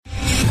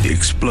The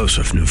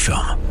explosive new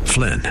film,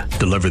 Flynn,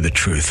 deliver the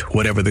truth,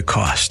 whatever the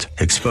cost,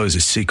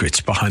 exposes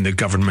secrets behind the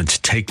government's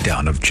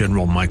takedown of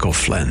General Michael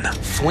Flynn.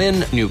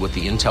 Flynn knew what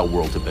the intel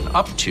world had been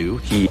up to.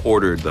 He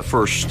ordered the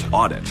first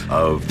audit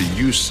of the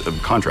use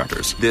of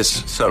contractors.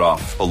 This set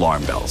off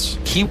alarm bells.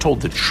 He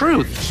told the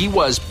truth. He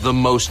was the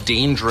most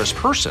dangerous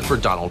person for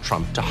Donald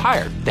Trump to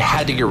hire. They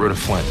had to get rid of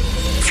Flynn.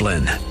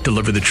 Flynn,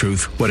 deliver the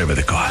truth, whatever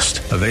the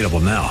cost. Available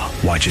now.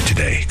 Watch it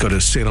today. Go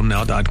to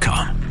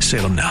salemnow.com.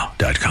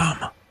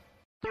 salemnow.com.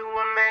 You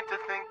were made to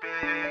think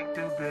big,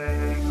 too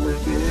big,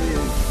 big.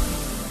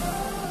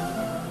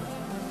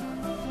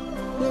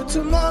 But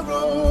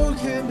tomorrow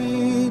can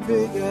be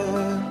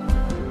bigger.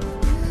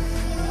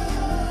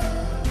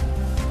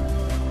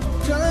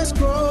 Just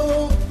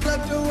grow,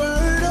 let the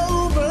word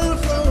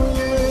overflow,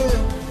 yeah.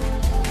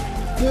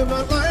 Live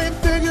a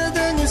life bigger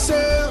than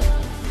yourself.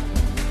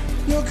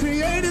 You're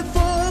created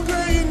for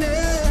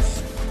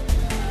greatness.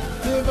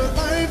 Live a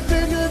life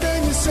bigger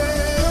than yourself.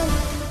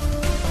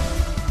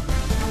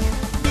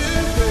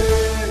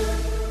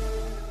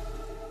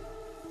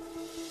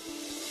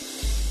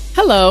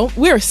 Hello,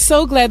 we're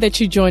so glad that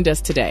you joined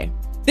us today.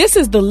 This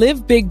is the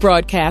Live Big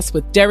broadcast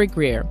with Derek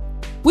Grier.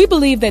 We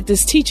believe that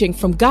this teaching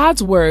from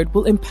God's Word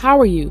will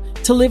empower you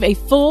to live a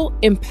full,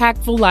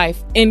 impactful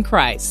life in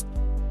Christ.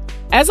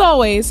 As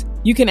always,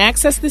 you can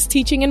access this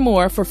teaching and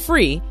more for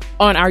free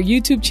on our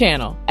YouTube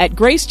channel at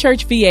Grace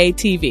Church VA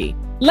TV.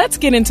 Let's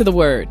get into the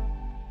Word.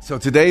 So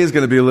today is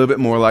going to be a little bit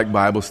more like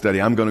Bible study.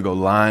 I'm going to go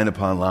line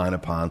upon line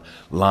upon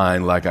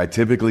line like I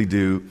typically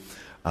do.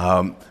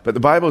 But the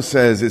Bible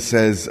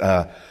says,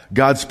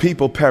 God's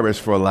people perish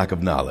for a lack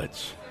of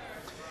knowledge.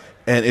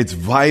 And it's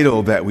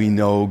vital that we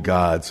know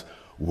God's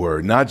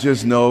Word. Not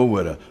just know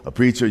what a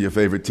preacher, your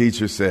favorite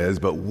teacher says,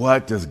 but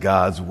what does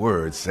God's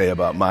Word say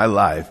about my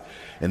life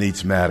in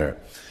each matter?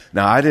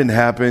 Now, I didn't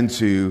happen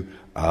to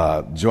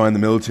join the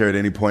military at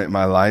any point in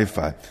my life.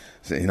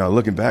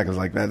 Looking back, I was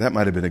like, man, that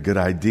might have been a good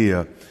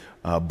idea.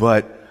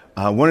 But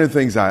one of the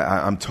things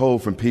I'm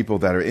told from people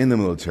that are in the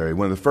military,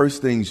 one of the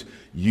first things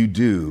you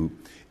do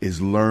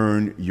is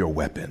learn your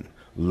weapon.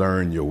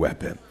 Learn your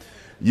weapon.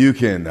 You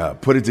can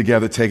put it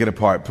together, take it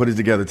apart, put it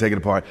together, take it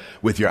apart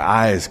with your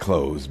eyes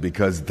closed,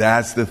 because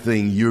that's the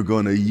thing you're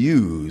going to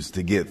use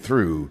to get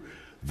through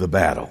the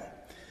battle.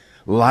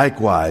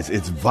 Likewise,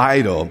 it's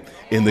vital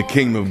in the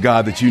kingdom of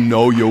God that you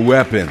know your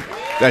weapon,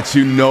 that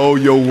you know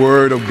your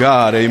word of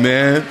God.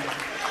 Amen.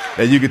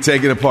 And you can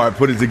take it apart,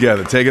 put it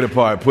together, take it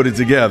apart, put it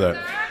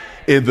together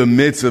in the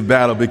midst of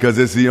battle, because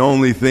it's the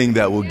only thing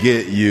that will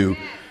get you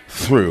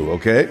through.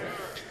 Okay.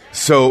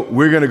 So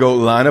we're going to go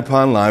line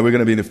upon line. We're going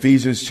to be in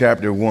Ephesians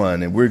chapter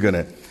 1, and we're going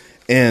to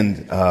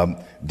end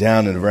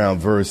down in around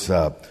verse,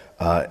 I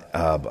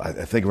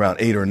think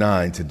around 8 or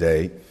 9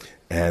 today.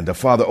 And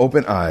Father,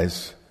 open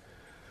eyes.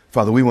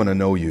 Father, we want to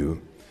know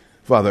you.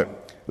 Father,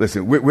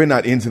 listen, we're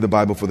not into the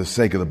Bible for the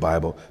sake of the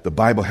Bible. The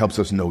Bible helps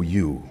us know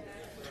you.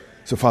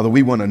 So, Father,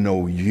 we want to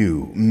know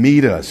you.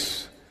 Meet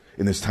us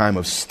in this time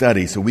of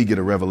study so we get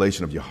a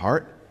revelation of your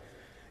heart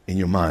and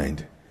your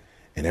mind.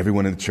 And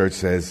everyone in the church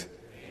says,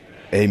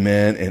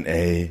 amen and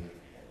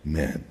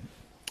amen.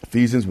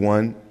 Ephesians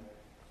 1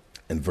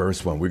 and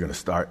verse 1. We're going to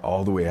start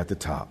all the way at the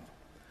top.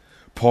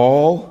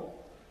 Paul,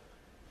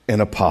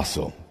 an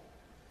apostle,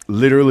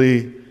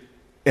 literally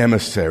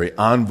emissary,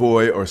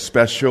 envoy, or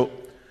special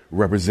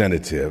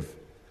representative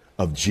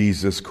of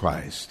Jesus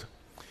Christ.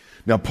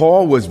 Now,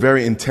 Paul was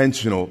very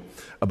intentional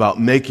about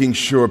making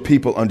sure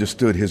people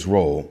understood his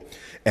role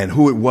and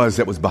who it was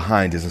that was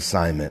behind his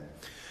assignment.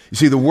 You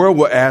see, the world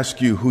will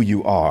ask you who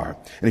you are.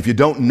 And if you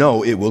don't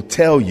know, it will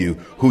tell you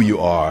who you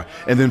are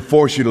and then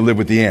force you to live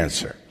with the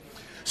answer.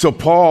 So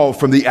Paul,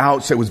 from the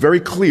outset, was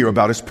very clear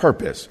about his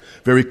purpose,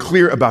 very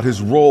clear about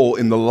his role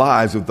in the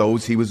lives of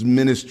those he was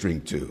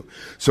ministering to.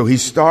 So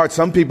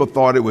some people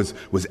thought it was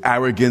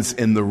arrogance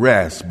in the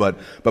rest, but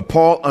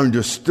Paul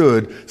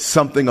understood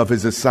something of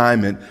his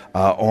assignment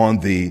on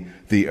the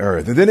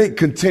earth. And then it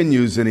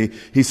continues, and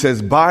he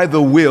says, by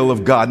the will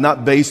of God,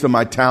 not based on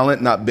my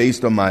talent, not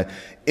based on my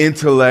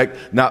intellect,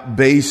 not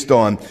based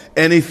on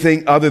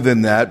anything other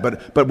than that.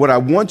 But what I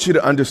want you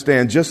to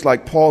understand, just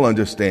like Paul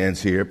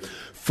understands here,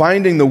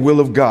 finding the will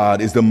of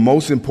God is the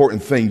most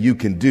important thing you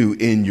can do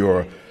in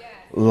your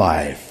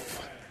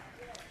life.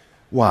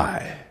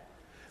 Why?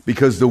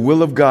 Because the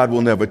will of God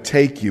will never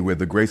take you where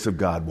the grace of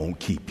God won't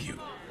keep you.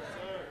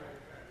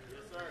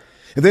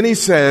 And then he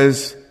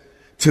says,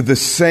 to the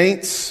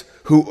saints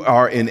who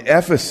are in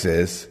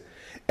Ephesus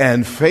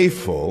and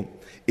faithful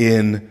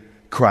in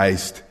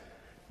Christ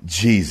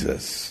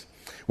Jesus.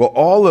 Well,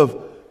 all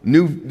of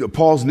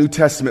Paul's New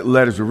Testament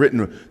letters were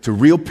written to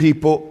real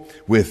people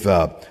with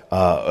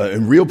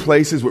in real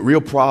places with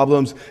real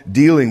problems,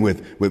 dealing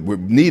with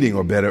needing,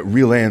 or better,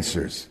 real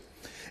answers.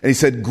 And he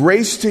said,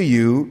 grace to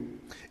you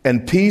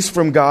and peace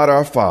from God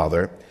our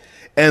Father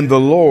and the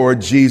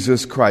Lord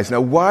Jesus Christ.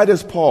 Now, why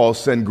does Paul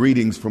send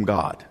greetings from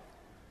God?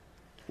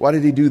 Why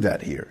did he do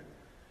that here?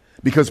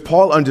 Because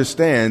Paul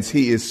understands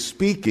he is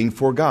speaking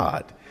for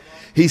God.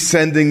 He's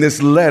sending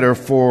this letter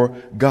for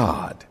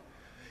God.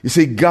 You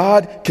see,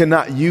 God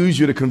cannot use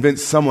you to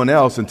convince someone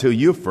else until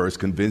you first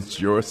convince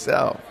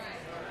yourself.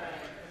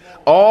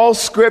 All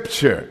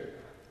Scripture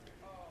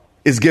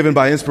is given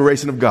by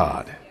inspiration of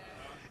God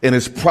and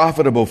is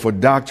profitable for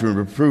doctrine,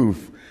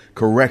 reproof,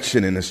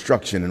 correction, and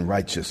instruction in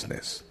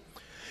righteousness.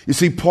 You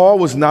see, Paul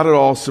was not at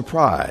all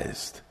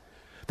surprised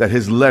that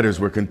his letters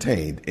were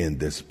contained in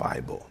this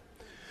Bible.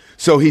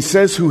 So he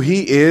says who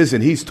he is,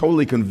 and he's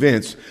totally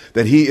convinced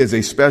that he is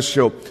a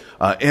special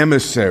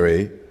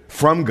emissary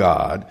from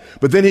God.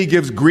 But then he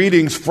gives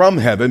greetings from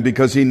heaven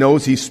because he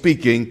knows he's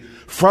speaking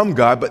from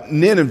God. But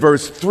then in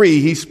verse 3,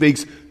 he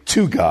speaks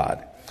to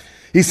God.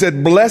 He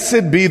said,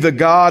 "Blessed be the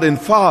God and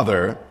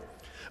Father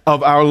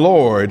of our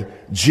Lord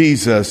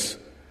Jesus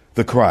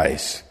the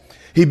Christ."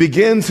 He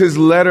begins his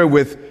letter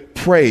with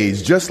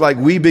praise, just like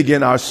we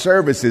begin our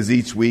services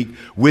each week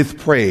with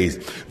praise.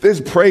 This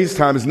praise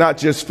time is not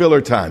just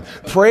filler time.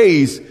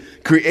 Praise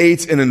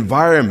creates an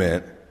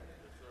environment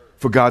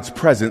for God's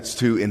presence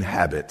to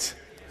inhabit.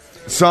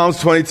 Psalms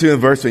 22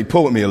 and verse 3.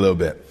 Pull with me a little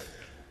bit.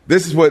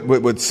 This is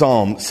what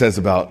Psalm says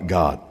about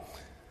God.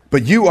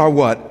 But you are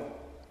what?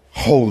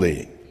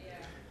 Holy.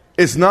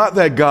 It's not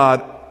that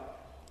God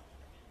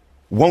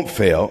won't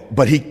fail,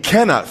 but he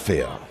cannot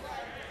fail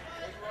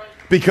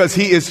because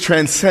he is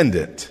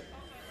transcendent.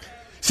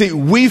 See,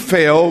 we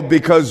fail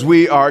because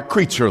we are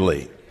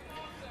creaturely.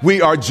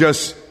 We are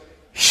just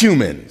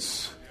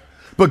humans.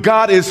 But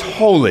God is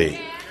holy.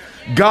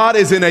 God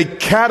is in a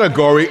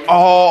category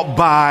all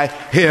by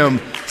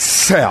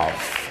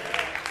himself.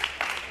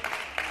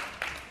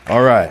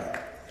 All right.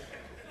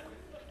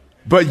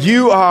 But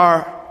you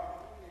are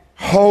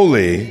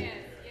holy.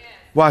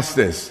 Watch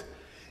this.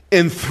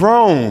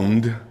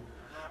 Enthroned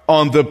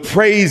on the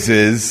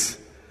praises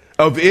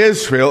of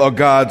Israel, or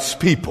God's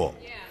people.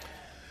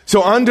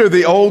 So under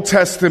the Old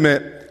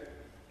Testament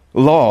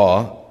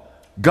law,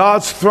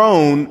 God's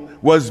throne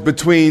was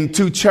between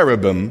two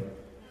cherubim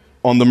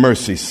on the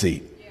mercy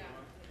seat.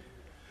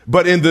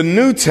 But in the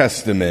New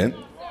Testament,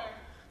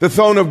 the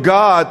throne of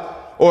God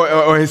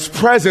or his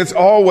presence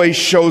always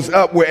shows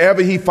up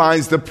wherever he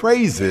finds the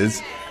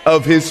praises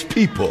of his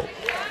people.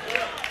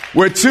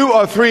 Where two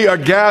or three are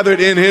gathered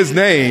in his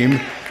name,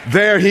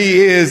 there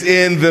he is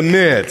in the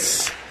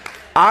midst.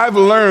 I've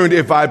learned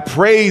if I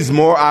praise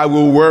more, I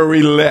will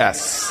worry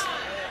less.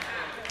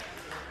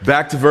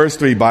 Back to verse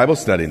 3, Bible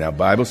study now,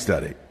 Bible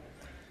study.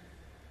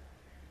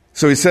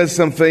 So he says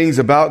some things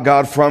about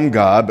God from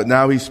God, but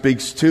now he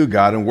speaks to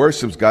God and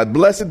worships God.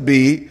 Blessed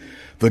be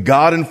the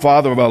God and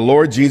Father of our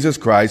Lord Jesus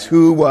Christ,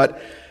 who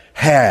what?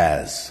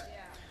 Has.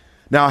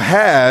 Now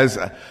has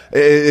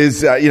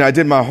is, I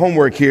did my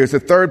homework here. It's the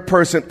third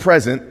person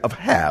present of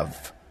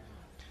have.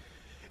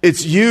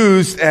 It's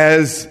used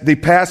as the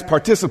past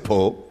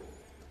participle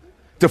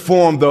to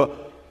form the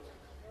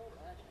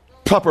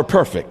proper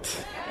perfect.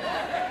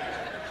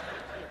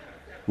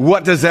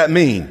 What does that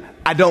mean?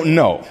 I don't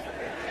know.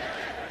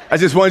 I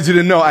just wanted you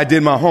to know I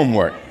did my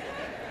homework.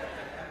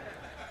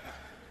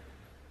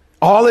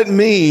 All it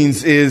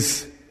means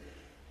is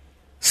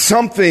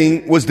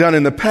something was done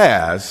in the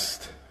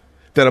past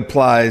that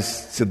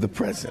applies to the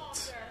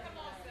present.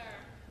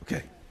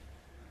 Okay.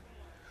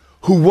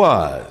 Who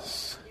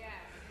was?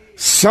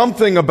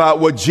 Something about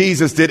what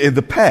Jesus did in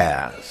the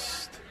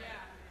past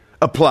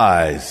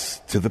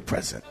applies to the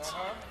present.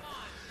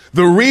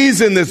 The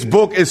reason this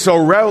book is so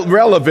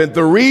relevant,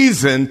 the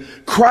reason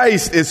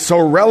Christ is so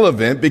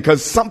relevant,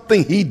 because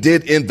something he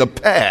did in the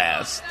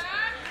past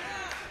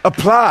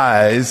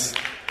applies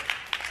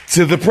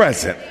to the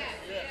present.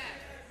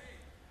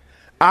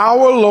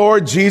 Our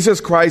Lord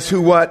Jesus Christ,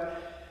 who what?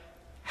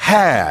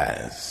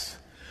 Has.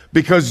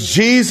 Because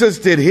Jesus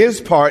did his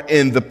part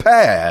in the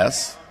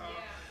past,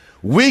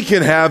 we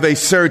can have a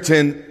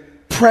certain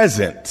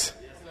present.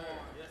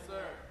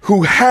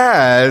 Who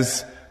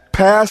has,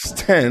 past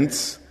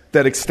tense,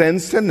 that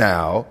extends to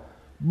now,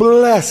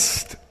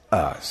 blessed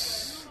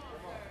us.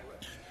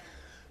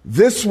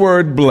 This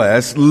word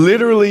blessed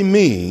literally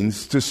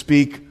means to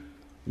speak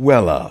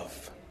well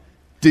of.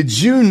 Did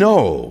you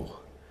know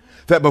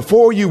that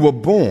before you were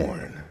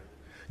born,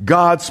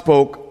 God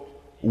spoke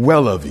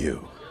well of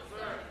you?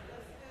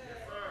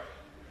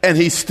 And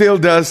he still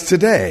does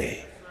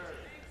today.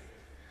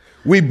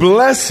 We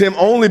bless him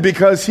only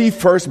because he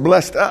first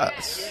blessed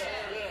us.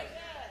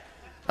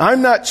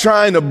 I'm not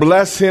trying to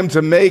bless him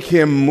to make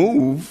him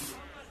move.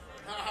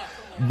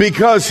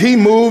 Because he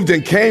moved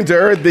and came to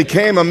earth,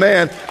 became a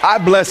man, I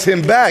bless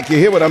him back. You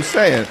hear what I'm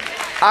saying?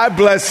 I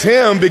bless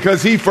him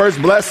because he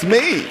first blessed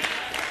me.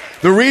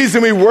 The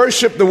reason we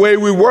worship the way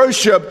we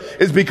worship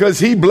is because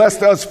he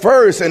blessed us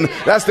first, and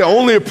that's the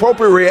only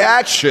appropriate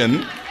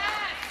reaction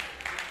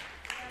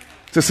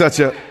to such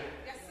a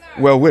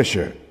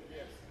well-wisher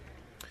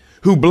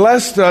who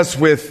blessed us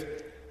with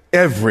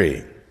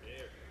every.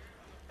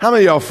 How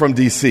many of y'all from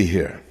D.C.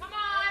 here? Come on,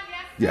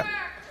 yes, sir.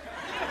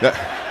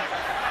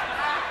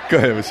 Yeah. Go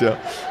ahead, Michelle.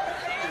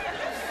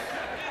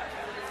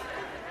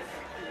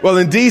 Well,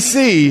 in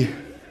D.C.,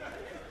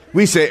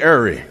 we say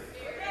every.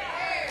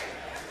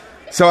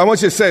 So I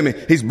want you to say to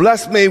me, he's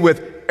blessed me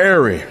with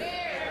every.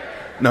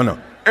 No,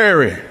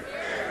 airy,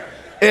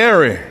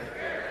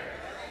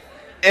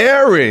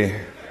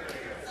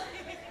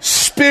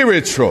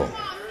 spiritual,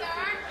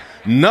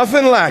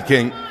 nothing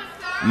lacking,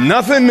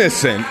 nothing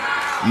missing,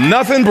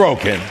 nothing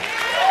broken.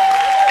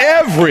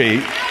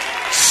 Every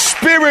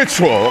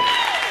spiritual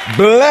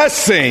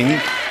blessing.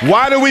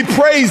 Why do we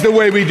praise the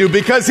way we do?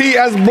 Because he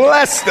has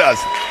blessed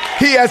us.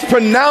 He has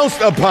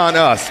pronounced upon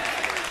us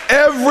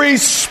every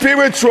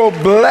spiritual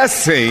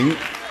blessing,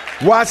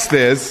 watch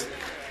this,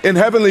 in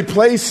heavenly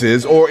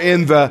places or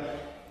in the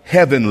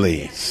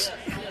heavenlies.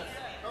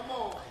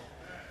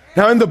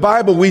 Now in the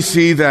Bible we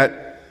see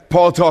that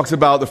Paul talks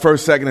about the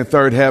first, second, and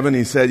third heaven.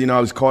 He said, I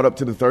was caught up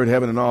to the third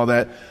heaven and all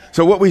that.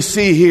 So what we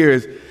see here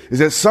is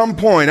at some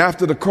point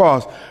after the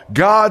cross,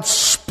 God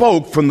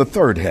spoke from the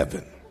third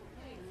heaven.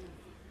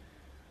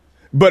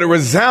 But it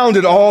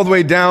resounded all the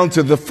way down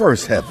to the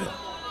first heaven,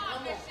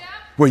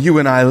 where you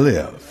and I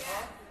live.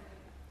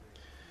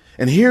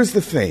 And here's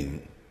the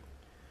thing.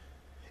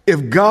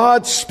 If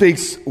God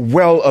speaks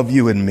well of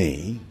you and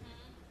me,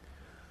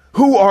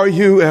 who are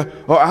you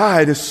or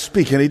I to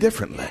speak any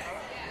differently?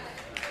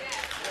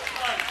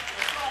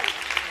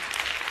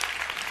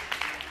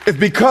 If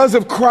because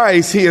of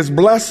Christ he has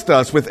blessed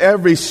us with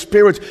every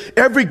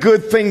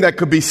good thing that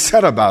could be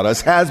said about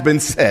us has been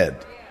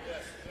said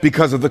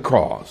because of the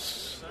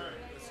cross.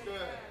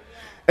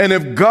 And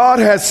if God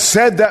has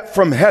said that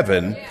from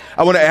heaven,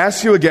 I want to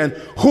ask you again,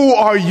 who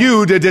are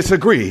you to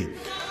disagree?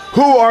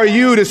 Who are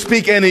you to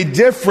speak any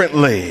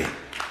differently?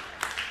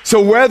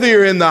 So whether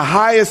you're in the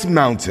highest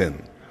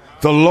mountain,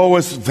 the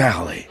lowest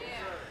valley,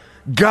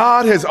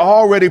 God has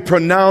already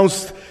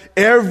pronounced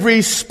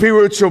every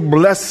spiritual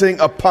blessing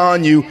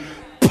upon you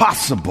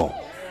possible.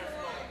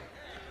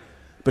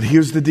 But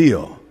here's the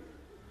deal.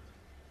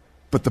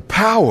 But the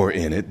power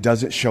in it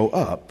doesn't show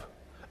up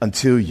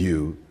until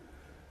you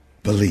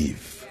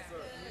believe.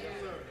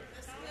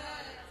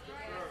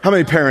 How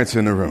many parents are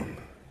in the room?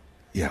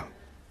 Yeah.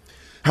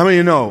 How many of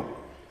you know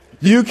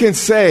you can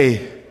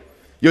say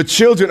your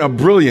children are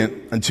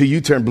brilliant until you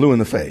turn blue in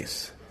the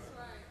face?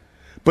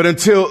 But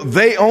until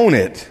they own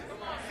it,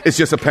 it's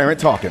just a parent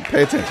talking.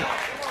 Pay attention.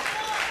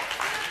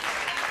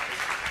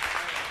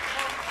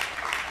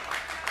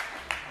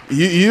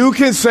 You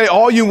can say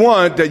all you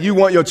want that you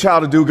want your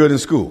child to do good in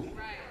school.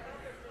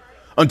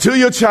 Until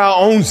your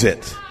child owns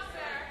it.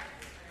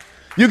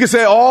 You can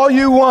say all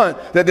you want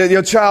that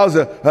your child's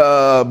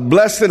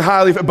blessed and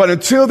highly, but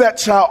until that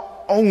child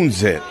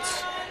owns it,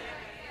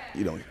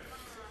 you don't.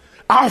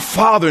 Our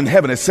Father in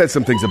heaven has said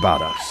some things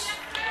about us.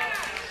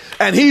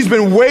 And he's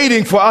been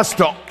waiting for us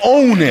to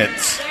own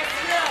it.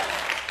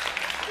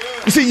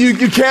 You see,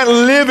 you can't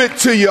live it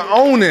till you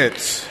own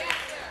it.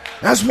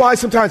 That's why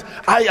sometimes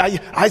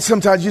I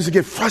sometimes used to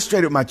get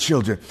frustrated with my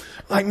children.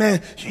 Like,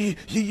 man,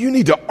 you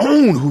need to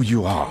own who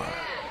you are.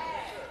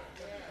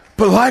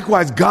 But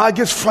likewise, God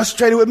gets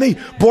frustrated with me.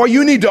 Boy,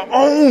 you need to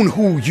own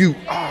who you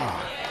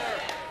are.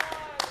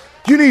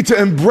 You need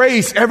to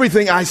embrace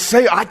everything I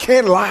say. I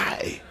can't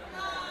lie.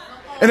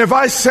 And if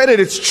I said it,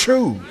 it's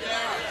true.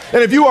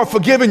 And if you are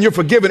forgiven, you're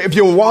forgiven. If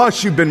you're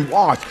washed, you've been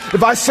washed.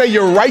 If I say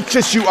you're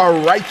righteous, you are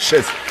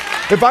righteous.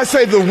 If I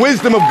say the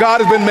wisdom of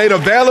God has been made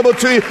available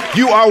to you,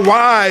 you are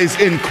wise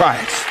in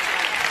Christ.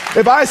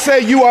 If I say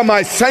you are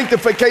my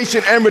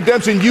sanctification and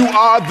redemption, you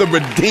are the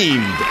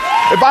redeemed.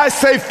 If I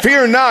say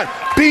fear not,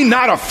 be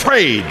not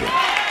afraid.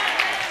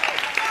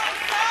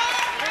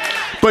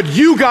 But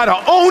you got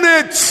to own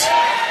it.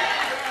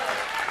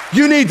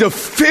 You need to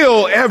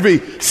fill every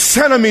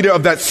centimeter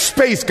of that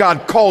space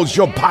God calls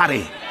your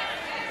body.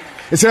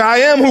 And say, I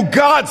am who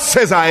God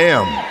says I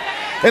am.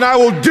 And I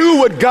will do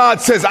what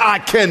God says I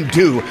can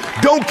do.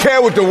 Don't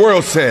care what the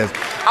world says.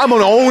 I'm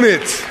going to own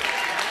it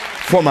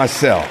for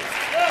myself.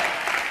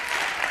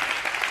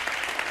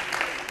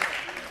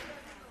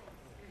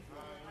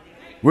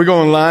 We're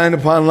going line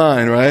upon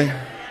line, right?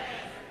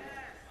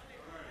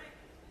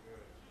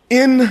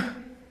 In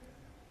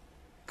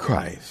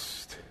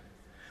Christ.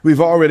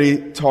 We've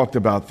already talked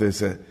about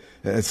this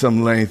at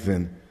some length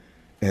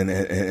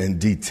and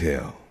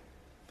detail.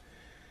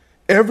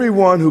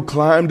 Everyone who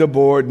climbed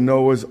aboard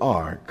Noah's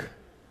ark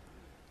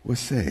was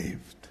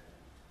saved.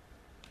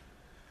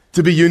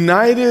 To be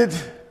united,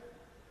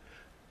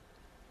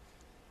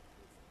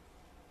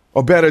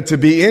 or better, to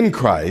be in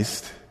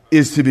Christ,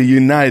 is to be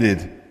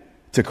united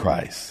to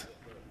Christ.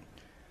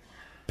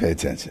 Pay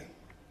attention.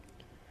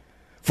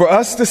 For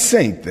us to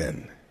sink,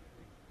 then,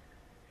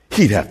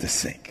 he'd have to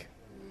sink.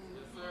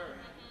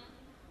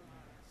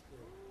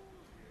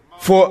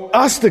 For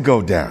us to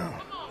go down,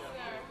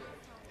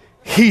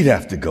 he'd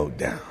have to go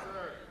down.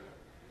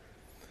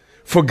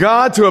 For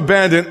God to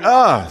abandon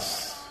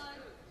us,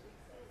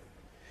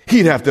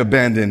 he'd have to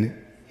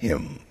abandon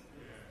him.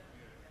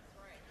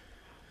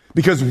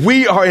 Because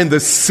we are in the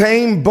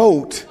same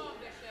boat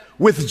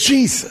with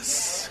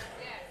Jesus.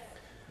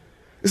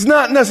 It's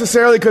not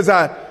necessarily because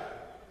I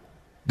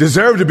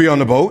deserve to be on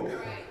the boat.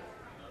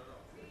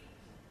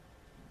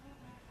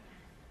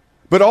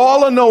 But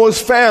all of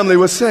Noah's family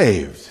was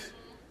saved.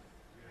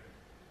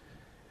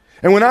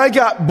 And when I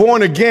got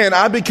born again,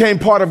 I became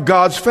part of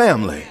God's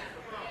family.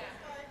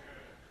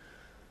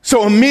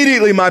 So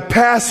immediately my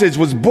passage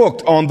was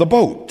booked on the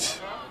boat.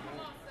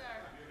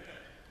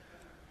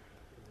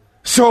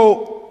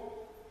 So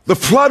the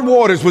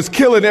floodwaters was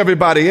killing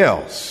everybody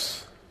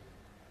else.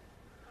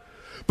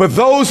 But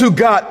those who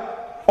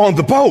got on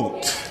the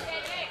boat,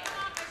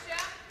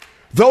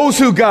 those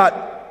who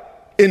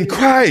got in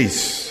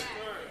Christ,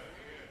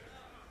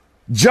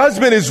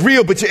 judgment is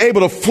real, but you're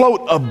able to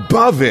float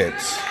above it.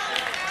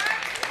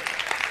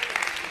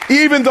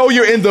 Even though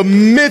you're in the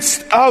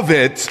midst of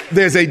it,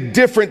 there's a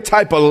different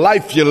type of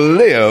life you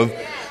live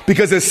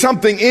because there's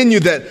something in you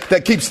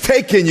that keeps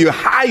taking you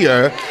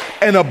higher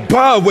and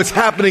above what's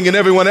happening in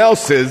everyone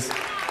else's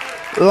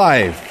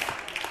life.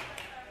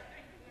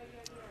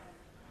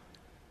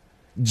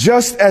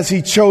 Just as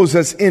he chose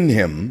us in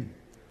him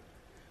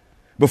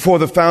before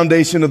the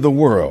foundation of the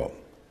world,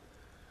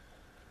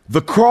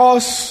 the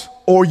cross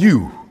or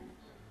you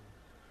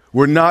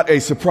were not a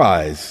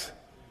surprise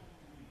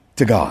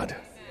to God.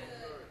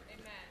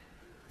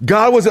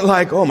 God wasn't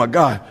like, oh my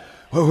God,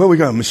 where are we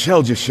going?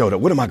 Michelle just showed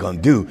up. What am I going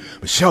to do?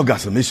 Michelle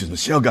got some issues.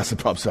 Michelle got some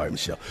problems. Sorry,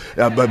 Michelle.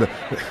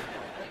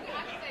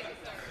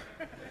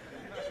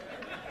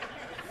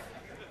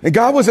 And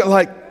God wasn't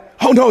like,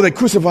 oh no, they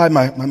crucified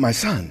my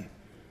son.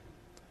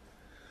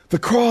 The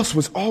cross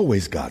was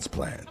always God's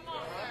plan.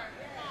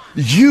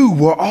 You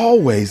were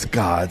always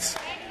God's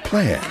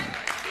plan.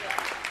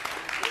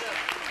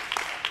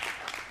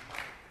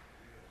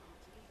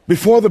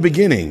 Before the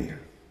beginning,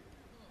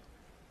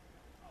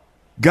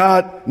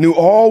 God knew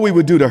all we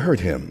would do to hurt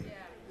him.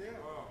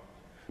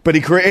 But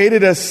he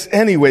created us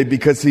anyway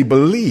because he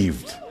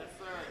believed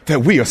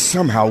that we are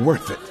somehow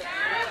worth it.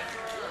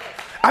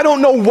 I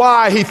don't know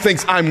why he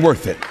thinks I'm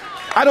worth it.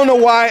 I don't know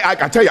why.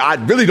 I tell you, I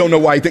really don't know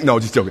why he thinks. No,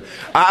 just joking.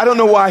 I don't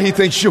know why he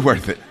thinks you're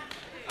worth it.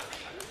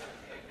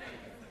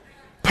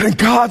 But in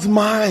God's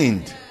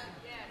mind,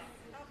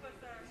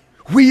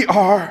 we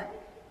are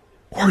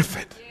worth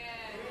it.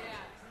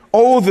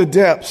 Oh, the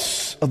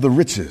depths of the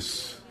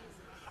riches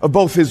of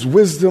both his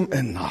wisdom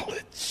and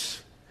knowledge.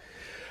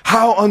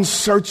 How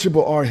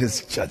unsearchable are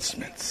his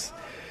judgments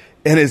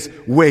and his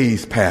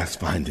ways past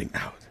finding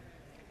out.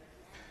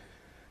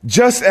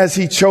 Just as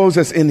he chose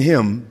us in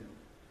him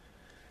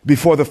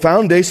before the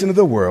foundation of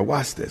the world.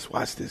 Watch this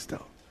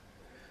though.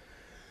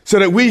 So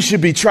that we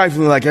should be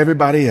trifling like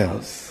everybody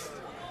else.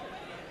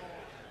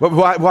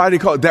 Why do you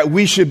call it? That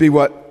we should be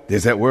what?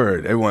 There's that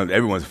word.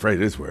 Everyone's afraid of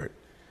this word.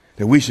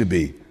 That we should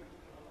be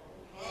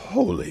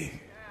holy.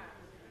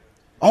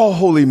 All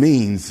holy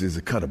means is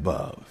a cut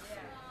above.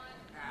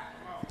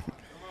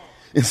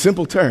 In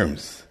simple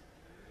terms,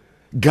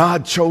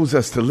 God chose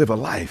us to live a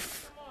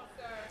life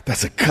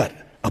that's a cut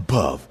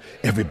above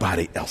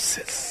everybody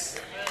else's.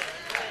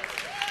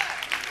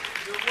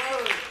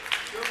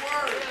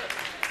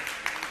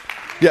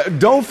 Yeah,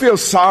 don't feel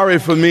sorry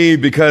for me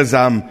because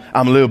I'm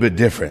a little bit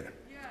different.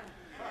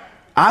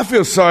 I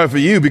feel sorry for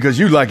you because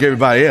you like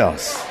everybody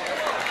else.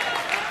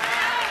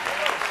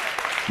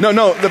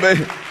 No.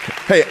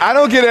 Hey, I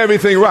don't get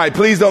everything right.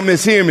 Please don't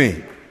mishear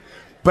me.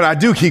 But I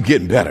do keep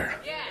getting better.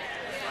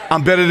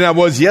 I'm better than I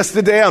was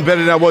yesterday. I'm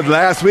better than I was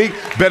last week.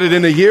 Better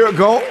than a year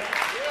ago.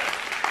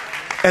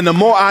 And the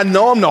more I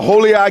know him, the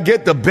holier I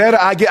get, the better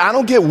I get. I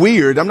don't get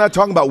weird. I'm not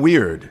talking about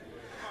weird.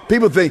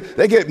 People think,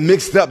 they get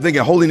mixed up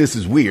thinking holiness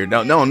is weird.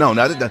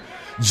 No.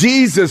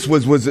 Jesus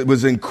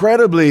was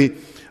incredibly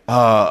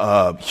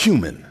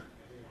human.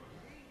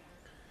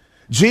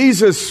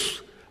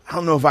 Jesus, I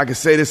don't know if I can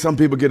say this. Some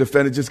people get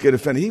offended, just get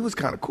offended. He was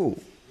kind of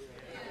cool.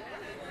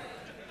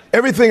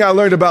 Everything I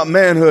learned about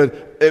manhood,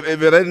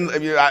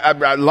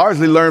 I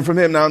largely learned from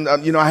him.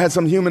 Now, I had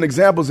some human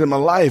examples in my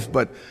life,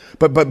 but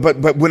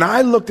when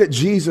I looked at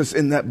Jesus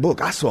in that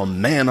book, I saw a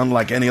man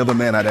unlike any other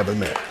man I'd ever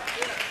met.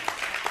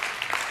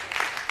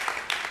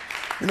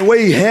 And the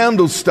way he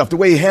handled stuff, the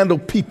way he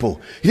handled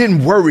people, he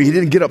didn't worry, he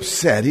didn't get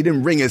upset, he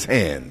didn't wring his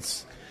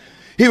hands.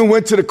 He even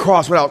went to the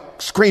cross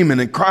without screaming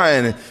and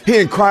crying. And he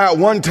didn't cry out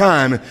one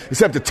time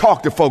except to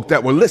talk to folk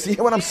that were listening. You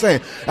hear what I'm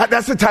saying?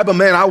 That's the type of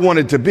man I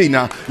wanted to be.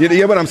 Now, you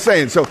hear what I'm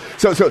saying? So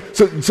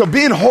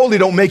being holy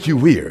don't make you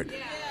weird.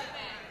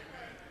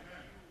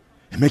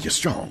 It make you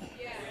strong.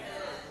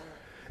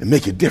 It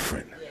make you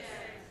different.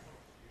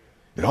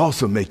 It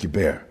also make you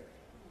bear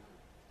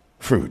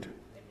fruit.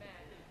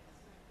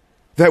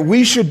 That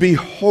we should be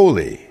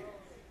holy.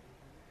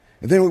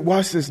 And then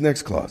watch this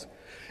next clause.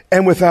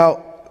 And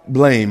without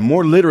blame,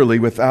 more literally,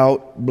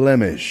 without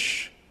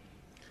blemish.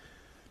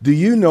 Do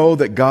you know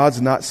that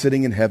God's not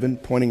sitting in heaven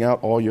pointing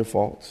out all your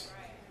faults?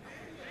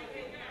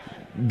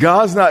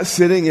 God's not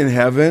sitting in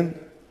heaven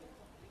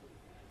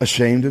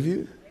ashamed of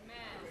you.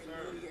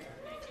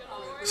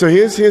 So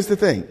here's the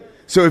thing.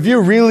 So if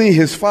you're really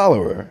his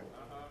follower,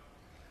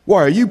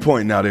 why are you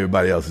pointing out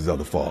everybody else's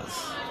other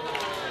faults?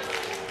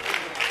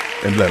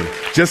 And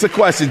blemish. Just a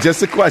question.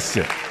 Just a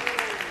question.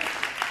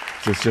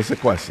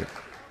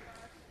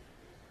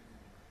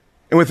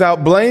 And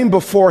without blame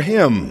before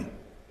him.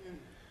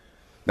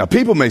 Now,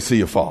 people may see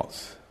your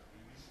faults.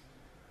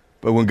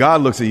 But when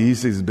God looks at you, he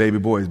sees his baby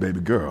boy, his baby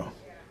girl.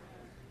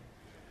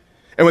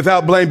 And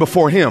without blame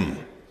before him.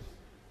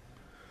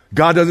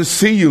 God doesn't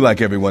see you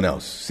like everyone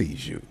else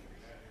sees you.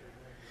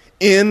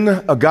 In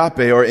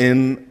agape, or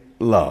in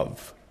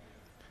love.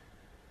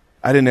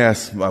 I didn't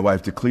ask my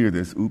wife to clear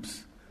this.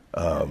 Oops.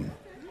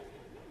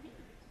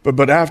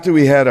 But after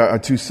we had our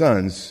two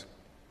sons,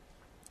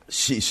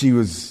 she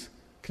was,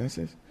 can I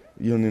say this?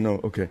 You don't even know?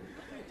 Okay.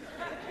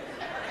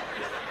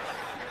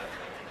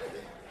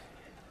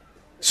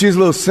 She was a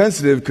little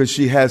sensitive because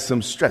she has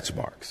some stretch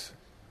marks.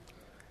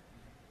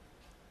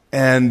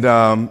 And,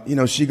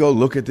 she go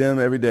look at them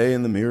every day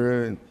in the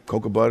mirror and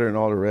cocoa butter and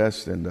all the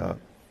rest. And I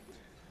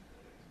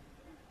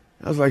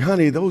was like,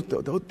 honey,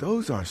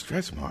 those aren't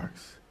stretch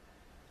marks.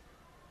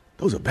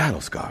 Those are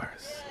battle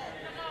scars.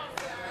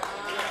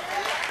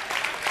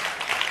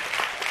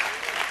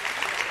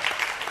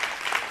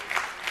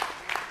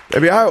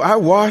 Baby, I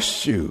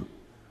watched you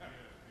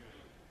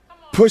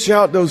push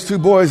out those two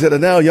boys that are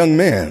now young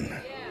men.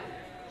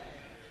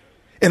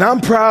 And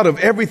I'm proud of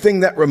everything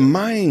that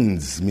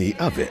reminds me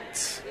of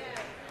it.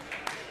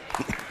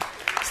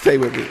 Stay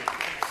with me.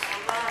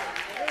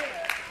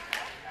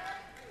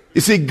 You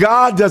see,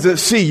 God doesn't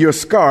see your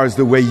scars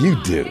the way you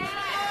do.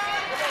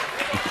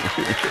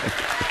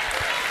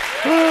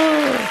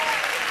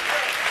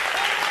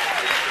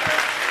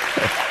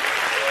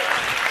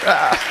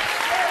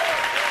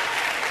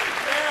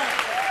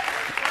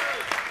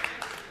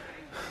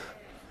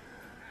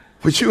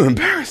 What you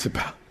embarrassed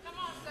about?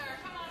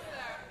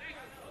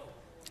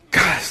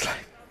 God, it's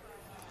like,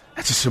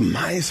 that just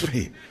reminds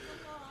me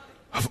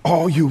of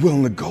all you're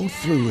willing to go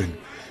through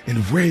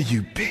and where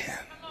you've been.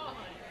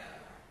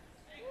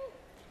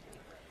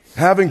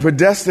 Having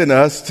predestined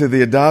us to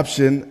the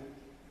adoption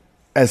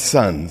as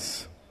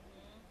sons.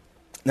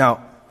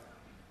 Now,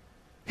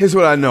 here's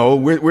what I know.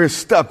 We're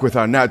stuck with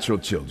our natural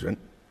children.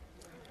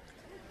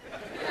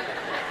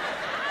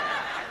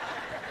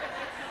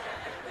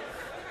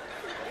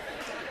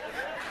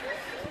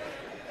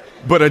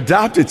 But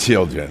adopted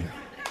children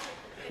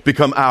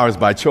become ours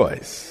by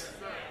choice.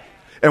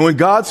 And when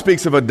God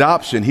speaks of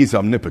adoption, he's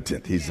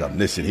omnipotent, he's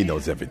omniscient, he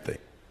knows everything.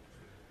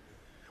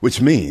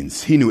 Which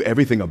means he knew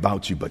everything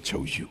about you but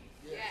chose you.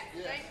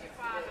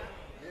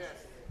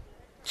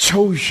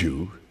 Chose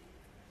you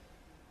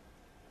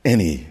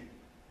anyway.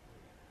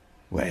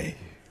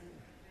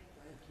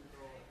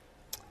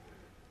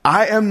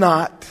 I am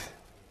not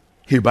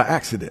here by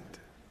accident,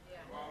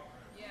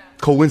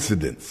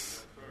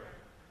 coincidence,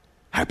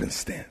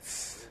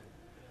 happenstance.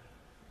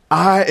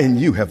 I and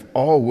you have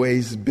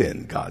always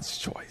been God's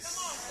choice.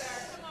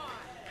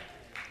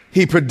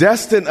 He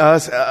predestined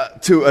us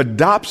to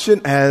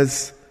adoption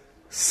as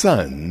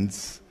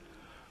sons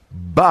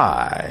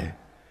by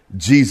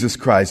Jesus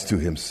Christ to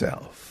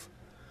himself.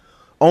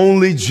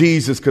 Only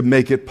Jesus could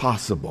make it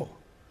possible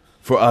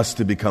for us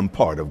to become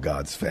part of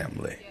God's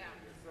family.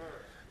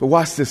 But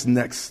watch this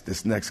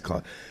next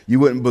clause. You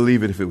wouldn't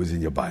believe it if it was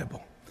in your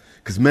Bible.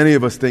 Because many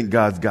of us think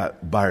God's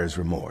got buyer's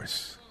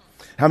remorse.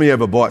 How many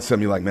ever bought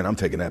something you're like, man, I'm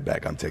taking that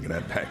back.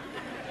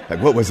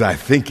 Like, what was I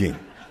thinking?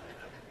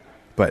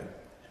 But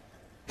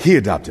he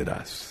adopted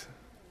us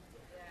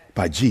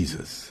by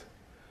Jesus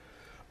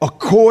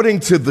according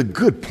to the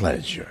good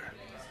pleasure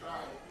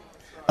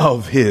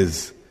of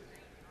his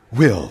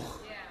will.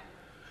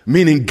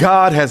 Meaning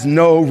God has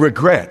no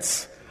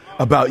regrets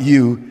about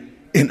you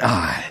and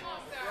I.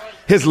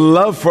 His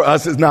love for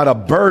us is not a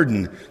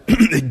burden.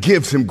 It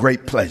gives him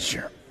great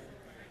pleasure.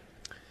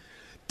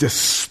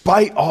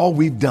 Despite all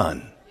we've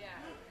done,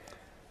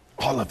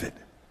 all of it,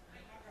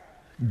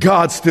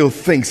 God still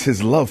thinks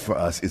his love for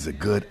us is a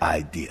good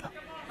idea.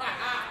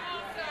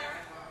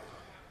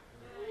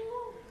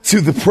 To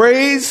the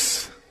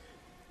praise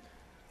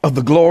of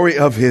the glory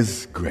of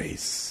his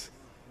grace.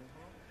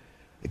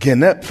 Again,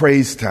 that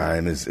praise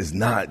time is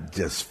not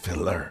just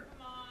filler.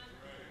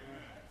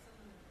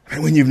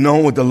 And when you've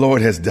known what the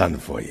Lord has done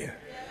for you.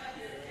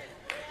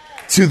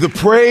 To the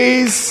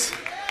praise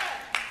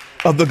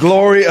of the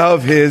glory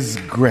of his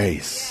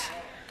grace.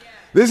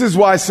 This is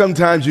why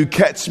sometimes you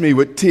catch me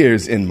with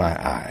tears in my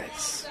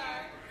eyes.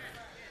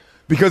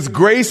 Because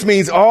grace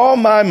means all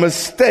my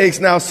mistakes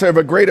now serve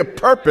a greater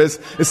purpose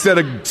instead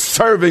of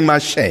serving my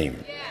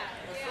shame.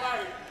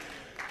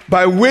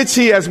 By which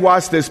he has,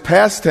 watched this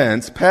past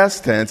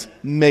tense,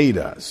 made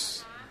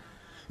us.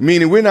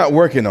 Meaning we're not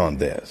working on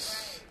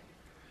this.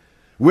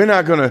 We're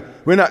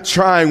not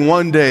trying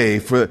one day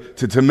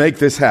to make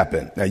this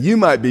happen. Now you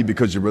might be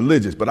because you're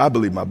religious, but I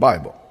believe my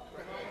Bible.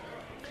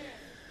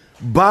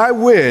 By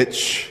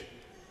which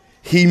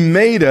he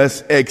made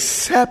us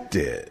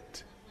accepted.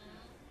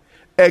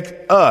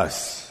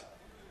 Us.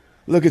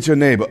 Look at your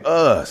neighbor.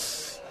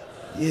 Us.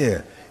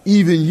 Yeah.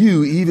 Even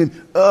you,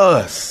 even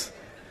us.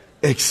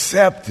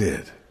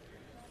 Accepted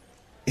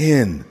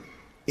in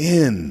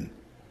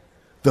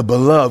the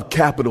beloved,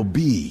 capital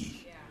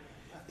B,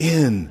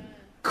 in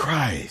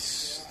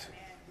Christ.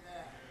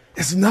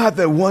 It's not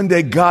that one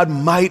day God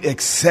might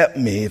accept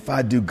me if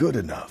I do good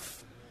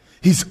enough.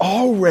 He's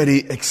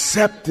already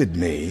accepted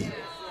me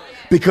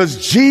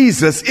because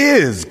Jesus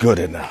is good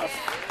enough.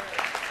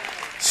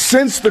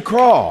 Since the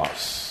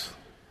cross.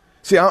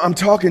 See, I'm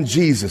talking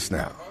Jesus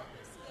now.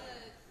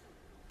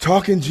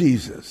 talking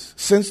Jesus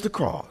since the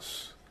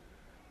cross.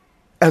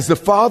 As the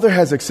Father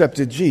has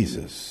accepted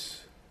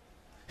Jesus,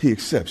 he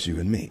accepts you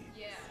and me.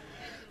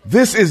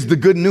 This is the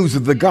good news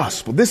of the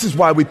gospel. This is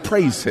why we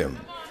praise him.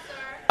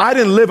 I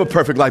didn't live a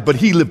perfect life, but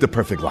he lived a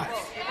perfect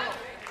life.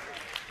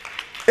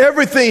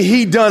 Everything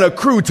he done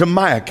accrued to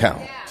my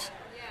account.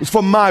 It was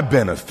for my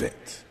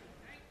benefit.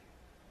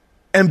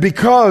 And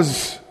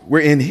because we're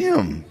in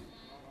him,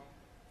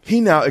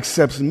 he now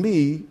accepts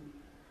me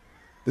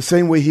the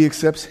same way he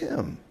accepts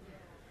him.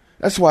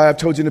 That's why I've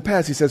told you in the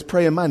past, he says,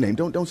 pray in my name.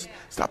 Don't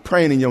stop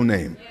praying in your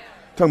name.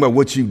 Talking about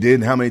what you did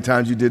and how many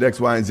times you did X,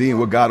 Y, and Z and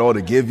what God ought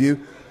to give you.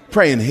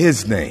 Pray in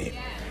his name,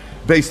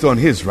 based on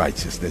his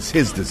righteousness,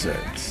 his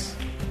deserts.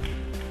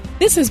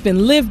 This has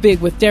been Live Big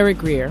with Derek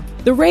Grier,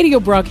 the radio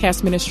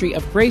broadcast ministry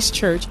of Grace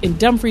Church in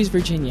Dumfries,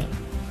 Virginia.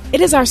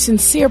 It is our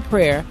sincere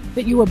prayer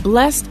that you are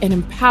blessed and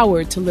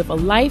empowered to live a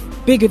life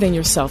bigger than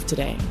yourself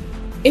today.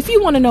 If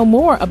you want to know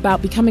more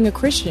about becoming a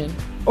Christian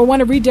or want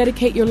to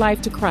rededicate your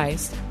life to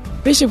Christ,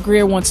 Bishop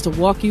Grier wants to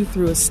walk you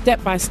through a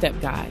step-by-step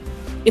guide.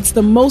 It's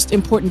the most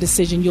important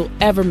decision you'll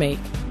ever make.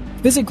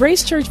 Visit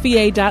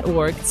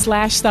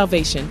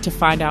gracechurchva.org/salvation to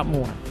find out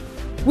more.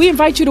 We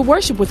invite you to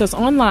worship with us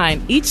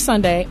online each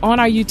Sunday on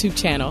our YouTube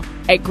channel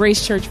at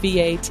Grace Church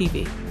VA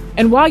TV.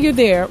 And while you're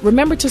there,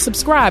 remember to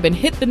subscribe and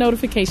hit the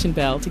notification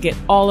bell to get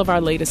all of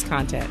our latest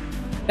content.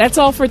 That's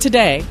all for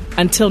today.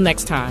 Until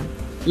next time,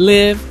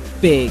 live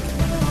big.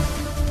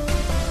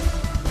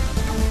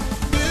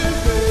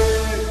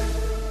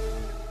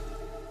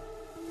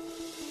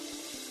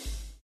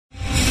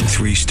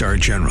 Three-star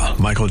General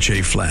Michael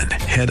J. Flynn,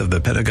 head of the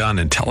Pentagon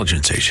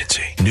Intelligence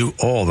Agency, knew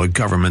all the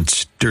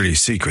government's dirty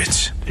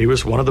secrets. He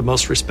was one of the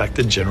most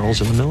respected generals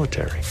in the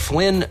military.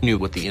 Flynn knew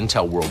what the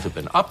intel world had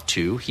been up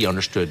to. He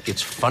understood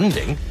its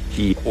funding.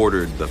 He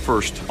ordered the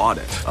first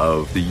audit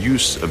of the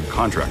use of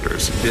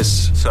contractors.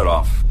 This set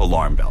off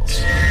alarm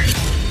bells.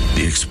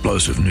 The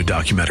explosive new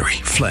documentary,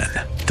 Flynn,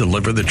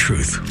 Deliver the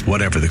Truth,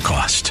 Whatever the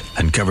Cost,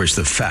 uncovers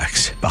the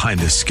facts behind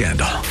this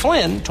scandal.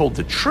 Flynn told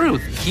the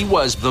truth. He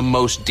was the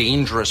most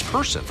dangerous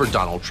person for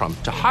Donald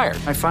Trump to hire.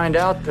 I find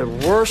out the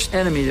worst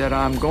enemy that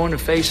I'm going to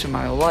face in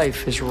my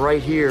life is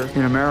right here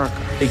in America.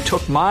 They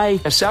took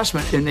my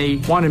assessment and they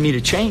wanted me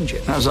to change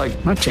it. And I was like,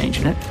 I'm not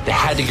changing it. They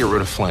had to get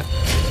rid of Flynn.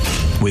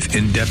 With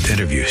in-depth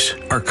interviews,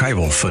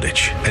 archival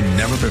footage, and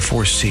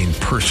never-before-seen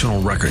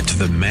personal records of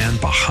the man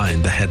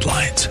behind the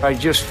headlines. I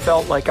just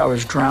felt like I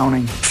was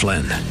drowning.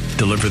 Flynn,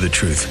 Deliver the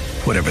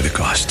Truth, Whatever the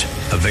Cost.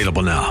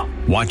 Available now.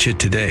 Watch it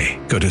today.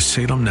 Go to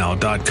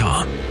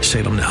salemnow.com.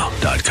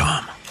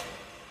 salemnow.com.